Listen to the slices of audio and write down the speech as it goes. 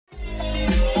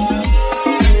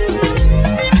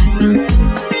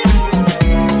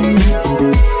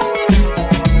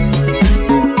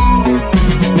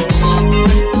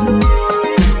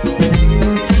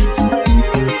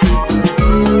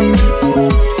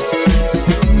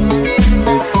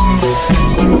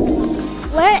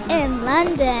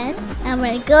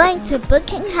We're going to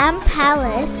Buckingham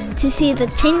Palace to see the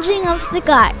changing of the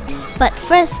guard. But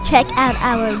first, check out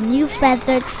our new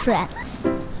feathered friends.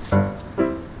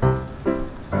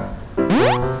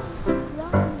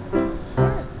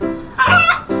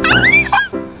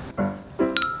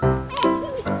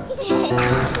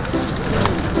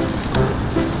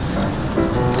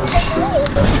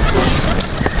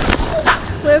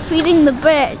 We're feeding the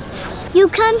birds. You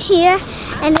come here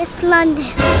and it's London.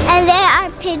 And there are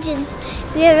pigeons.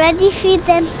 We already feed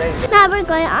them. Now we're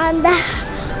going on the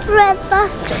red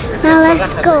bus. Now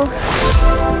let's go.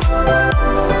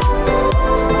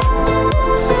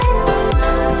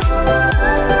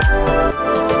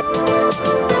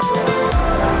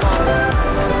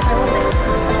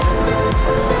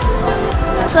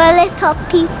 For little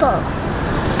people.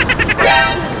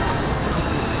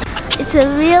 It's a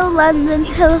real London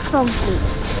telephone booth.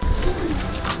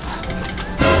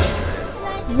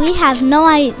 We have no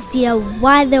idea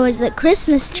why there was a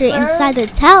Christmas tree inside the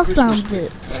telephone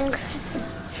booth.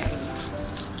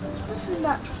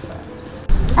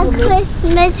 A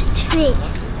Christmas tree.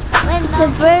 It's a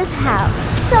birdhouse.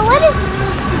 So what is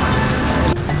this?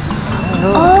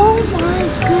 Oh my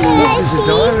goodness. There's a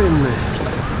diary in there.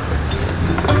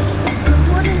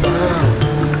 What is that?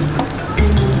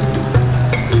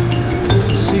 It's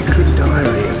a secret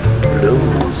diary of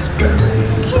Bloomsbury.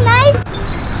 Can I?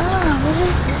 Oh, what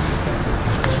is this?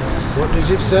 What does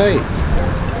it say? A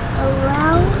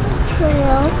round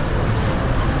trail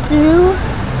through.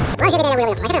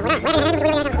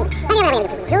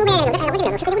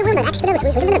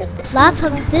 Lots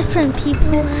of different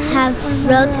people have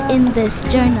wrote in this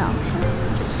journal.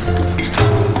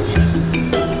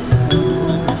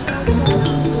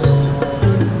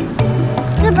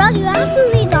 You have to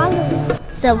read all of it.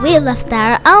 So we left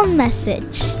our own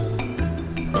message.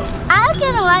 I'm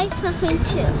gonna write something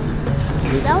too.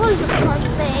 That was a fun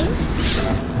thing.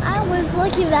 I was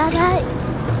looking at it.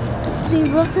 He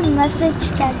wrote a message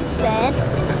that said,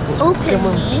 "Open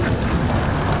me."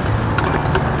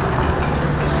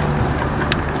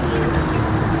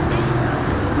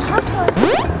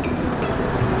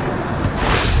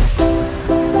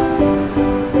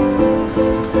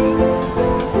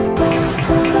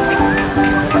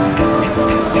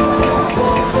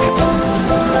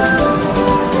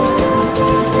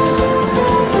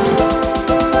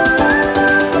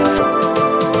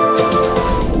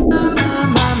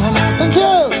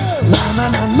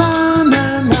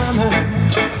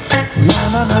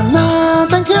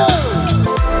 Thank you.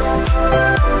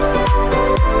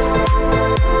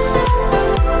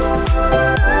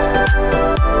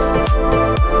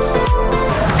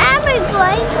 And we're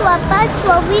going to a bus,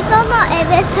 but we don't know if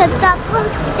it's a double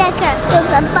decker because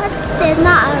the bus did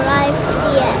not arrive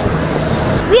yet.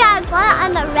 We are going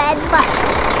on a red bus.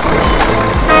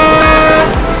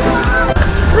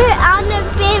 We're on a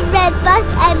big red bus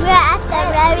and we're at the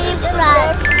very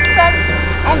front.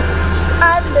 And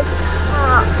on the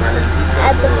top,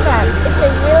 at the front, it's a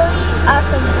really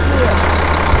awesome view.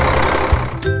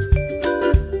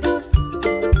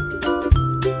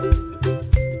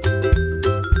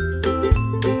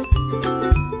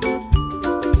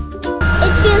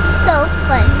 It feels so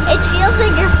fun. It feels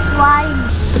like you're flying.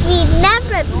 We've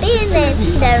never been in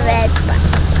the red bus.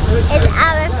 It's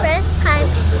our first time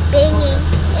being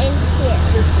in here.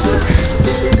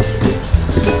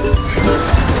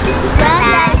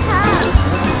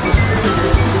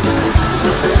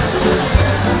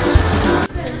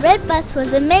 The red bus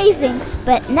was amazing,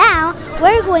 but now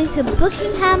we're going to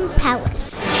Buckingham Palace.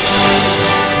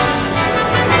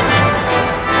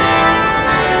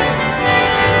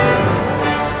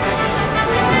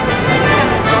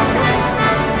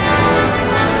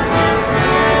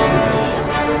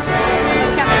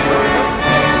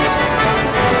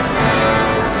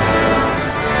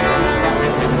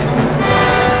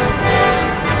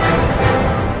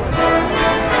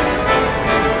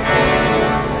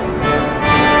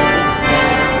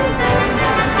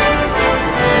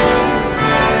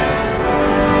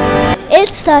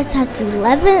 It starts at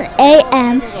 11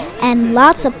 a.m. and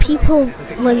lots of people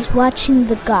was watching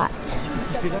the god.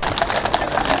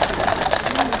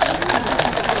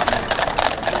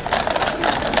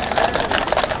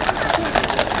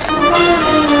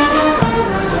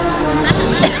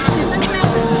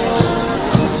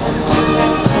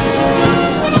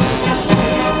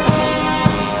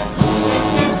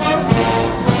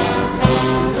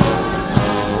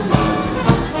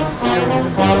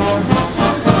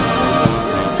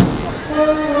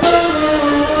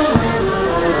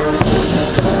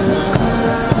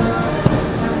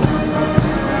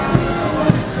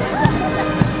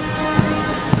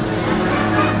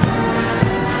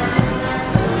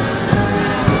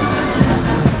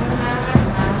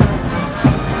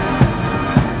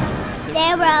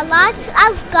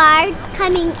 guard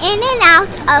coming in and out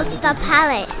of the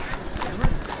palace.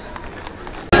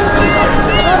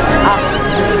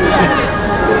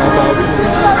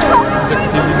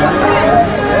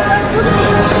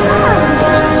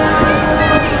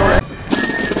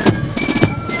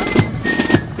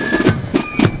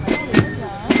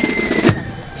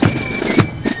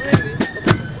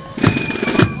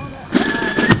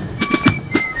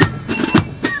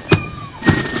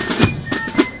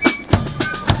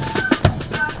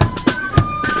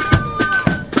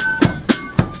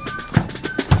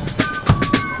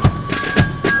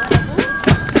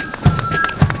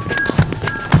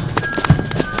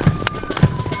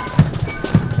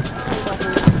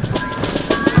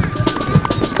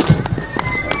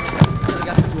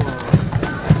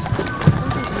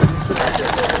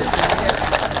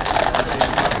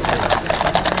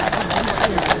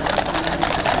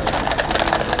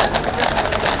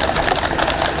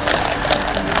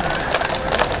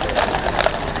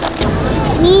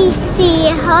 We see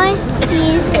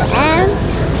horses and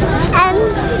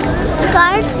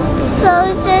guards,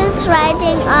 soldiers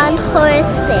riding on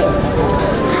horses.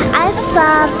 I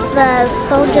saw the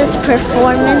soldiers'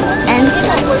 performance and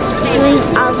doing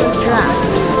all the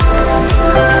drums.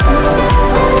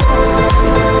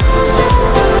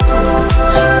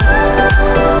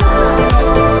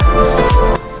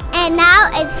 And now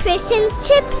it's fish and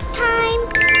chips time.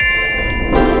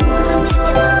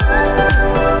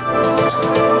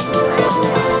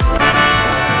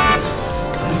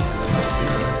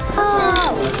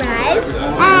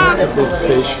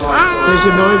 Fish. There's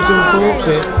the knives and forks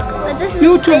here.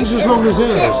 Your tongue's as long as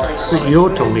hers, but your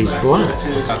tongue is black.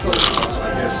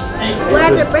 Where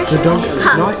are the brushes? The dog,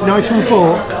 knife and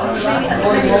fork.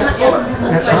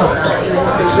 That's hot.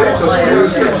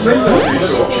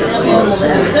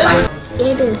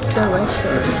 It is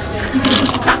delicious.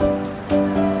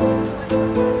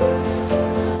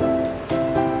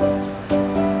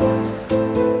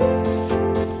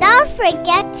 Don't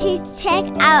forget to check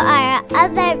out our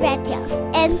other videos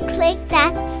and click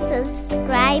that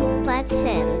subscribe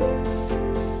button.